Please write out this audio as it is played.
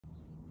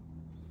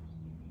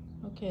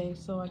Okay,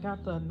 so I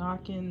got the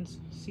knock-ins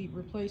seat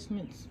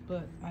replacements,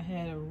 but I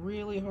had a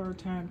really hard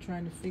time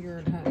trying to figure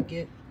out how to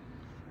get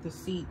the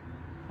seat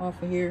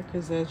off of here,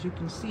 because as you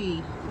can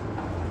see,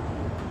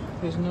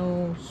 there's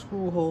no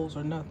screw holes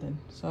or nothing.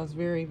 So I was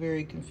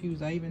very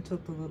confused. I even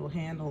took the little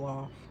handle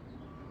off.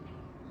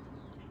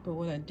 But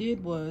what I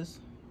did was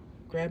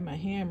grab my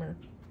hammer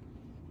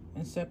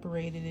and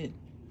separated it,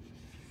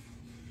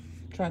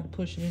 tried to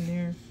push it in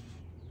there,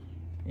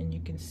 and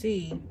you can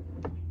see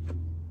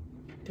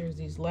there's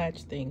these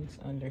latch things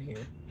under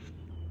here.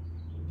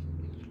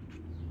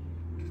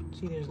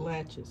 See, there's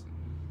latches.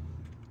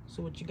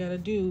 So what you gotta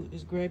do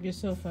is grab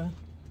yourself a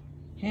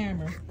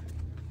hammer.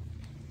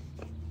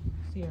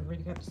 See, I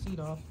already got the seat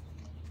off.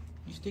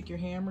 You stick your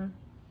hammer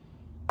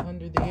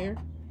under there,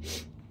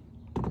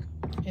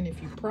 and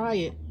if you pry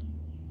it,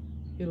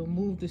 it'll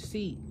move the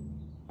seat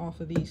off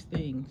of these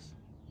things.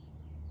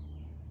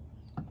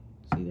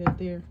 See that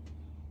there?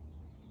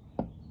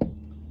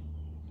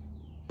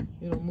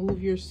 It'll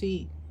move your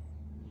seat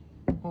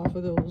off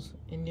of those,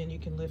 and then you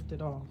can lift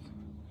it off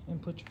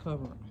and put your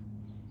cover on.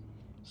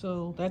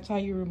 So that's how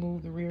you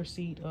remove the rear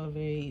seat of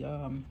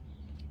a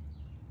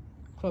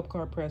Club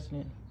Car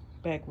Precedent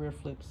back rear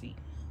flip seat.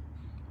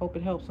 Hope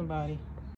it helps somebody.